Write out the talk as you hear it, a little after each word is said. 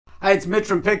Hi, it's Mitch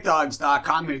from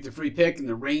Pickdawgz.com here with the free pick in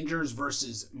the Rangers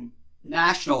versus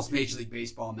Nationals Major League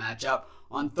Baseball matchup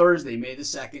on Thursday, May the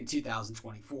 2nd,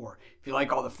 2024. If you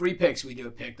like all the free picks we do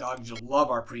at Pickdawgz, you'll love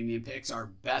our premium picks, our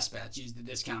best bets. Use the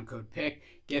discount code PICK,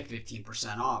 get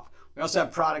 15% off. We also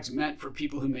have products meant for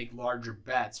people who make larger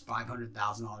bets,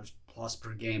 $500,000 plus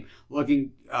per game,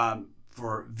 looking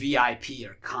for VIP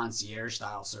or concierge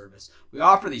style service. We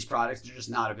offer these products, they're just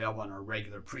not available on our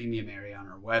regular premium area on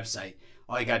our website.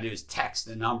 All you gotta do is text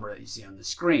the number that you see on the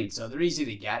screen. So they're easy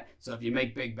to get. So if you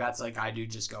make big bets like I do,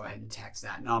 just go ahead and text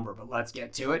that number. But let's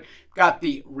get to it. We've got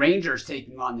the Rangers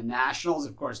taking on the Nationals,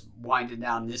 of course, winding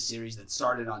down this series that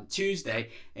started on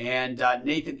Tuesday. And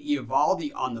Nathan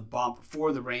Eovaldi on the bump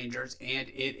for the Rangers, and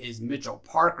it is Mitchell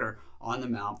Parker on the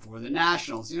mound for the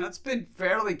Nationals. You know, it's been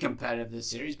fairly competitive this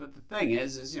series, but the thing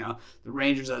is, you know, the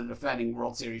Rangers are the defending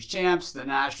World Series champs. The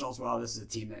Nationals, well, this is a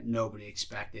team that nobody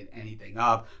expected anything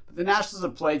of. But the Nationals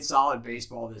have played solid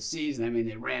baseball this season. I mean,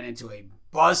 they ran into a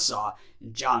buzzsaw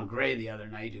in John Gray the other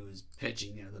night, who was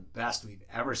pitching, you know, the best we've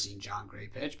ever seen John Gray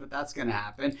pitch, but that's going to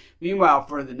happen. Meanwhile,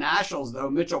 for the Nationals, though,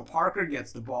 Mitchell Parker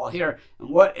gets the ball here, and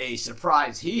what a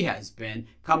surprise he has been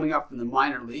coming up from the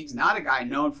minor leagues. Not a guy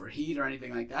known for heat or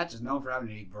anything like that, just known for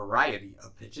having a variety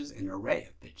of pitches, an array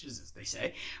of pitches, as they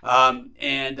say.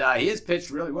 He has pitched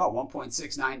really well,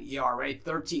 1.69 ERA,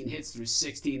 13 hits through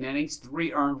 16 innings,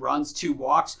 3 earned runs, 2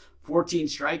 walks, 14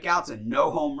 strikeouts, and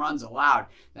no home runs allowed.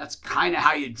 That's kind of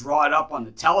how you draw it up on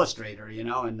the telestrator, you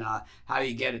know, and how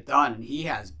you get it done. And he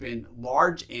has been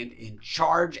large and in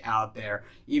charge out there.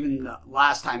 Even the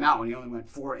last time out, when he only went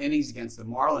 4 innings against the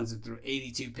Marlins and threw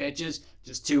 82 pitches,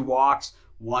 just 2 walks,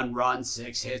 1 run,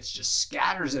 6 hits, just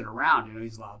scatters it around. You know,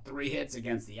 he's allowed 3 hits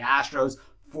against the Astros,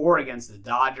 4 against the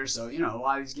Dodgers. So, you know, a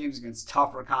lot of these games against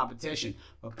tougher competition.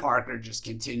 But Parker just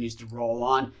continues to roll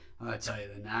on. I tell you,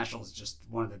 the Nationals just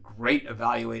one of the great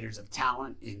evaluators of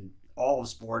talent in all of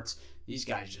sports. These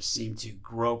guys just seem to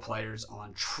grow players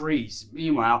on trees.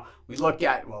 Meanwhile, we look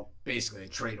at, well, basically they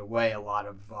trade away a lot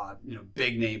of,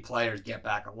 big name players, get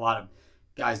back a lot of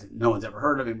guys that no one's ever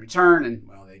heard of in return, and,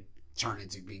 well, they turn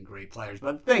into being great players.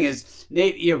 But the thing is,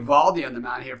 Nate Eovaldi on the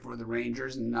mound here for the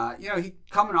Rangers, and he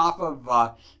coming off of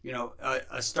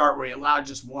a start where he allowed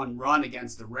just 1 run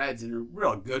against the Reds, and a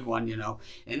real good one,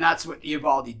 and that's what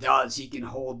Eovaldi does. He can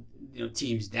hold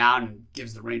teams down and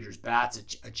gives the Rangers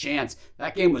bats a chance.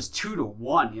 That game was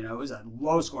 2-1. It was a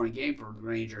low scoring game for the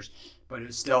Rangers, but it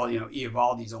was still,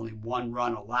 Eovaldi's only 1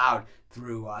 run allowed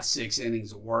through 6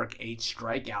 innings of work, 8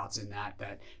 strikeouts in that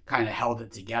kind of held it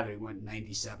together. He went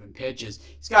 97 pitches.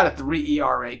 He's got a 3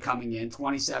 ERA coming in,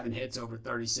 27 hits over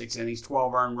 36 innings,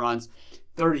 12 earned runs,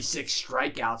 36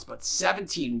 strikeouts, but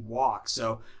 17 walks.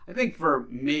 So I think for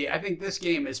me, I think this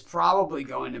game is probably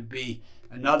going to be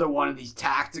another one of these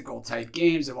tactical type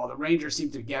games. And while the Rangers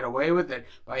seem to get away with it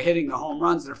by hitting the home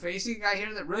runs, they're facing a guy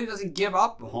here that really doesn't give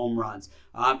up the home runs.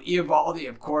 Eovaldi,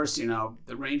 of course,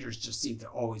 the Rangers just seem to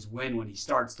always win when he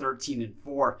starts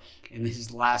 13-4 in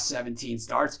his last 17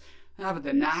 starts. But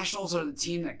the Nationals are the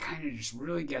team that kind of just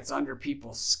really gets under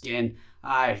people's skin.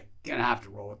 I'm going to have to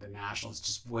roll with the Nationals.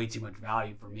 Just way too much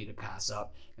value for me to pass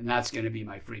up. And that's going to be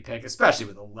my free pick, especially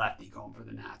with a lefty going for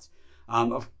the Nats.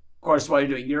 Of course, while you're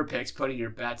doing your picks, putting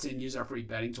your bets in, use our free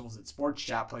betting tools at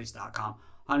sportschatplace.com.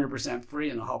 100%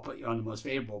 free, and they'll help put you on the most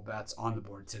favorable bets on the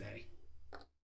board today.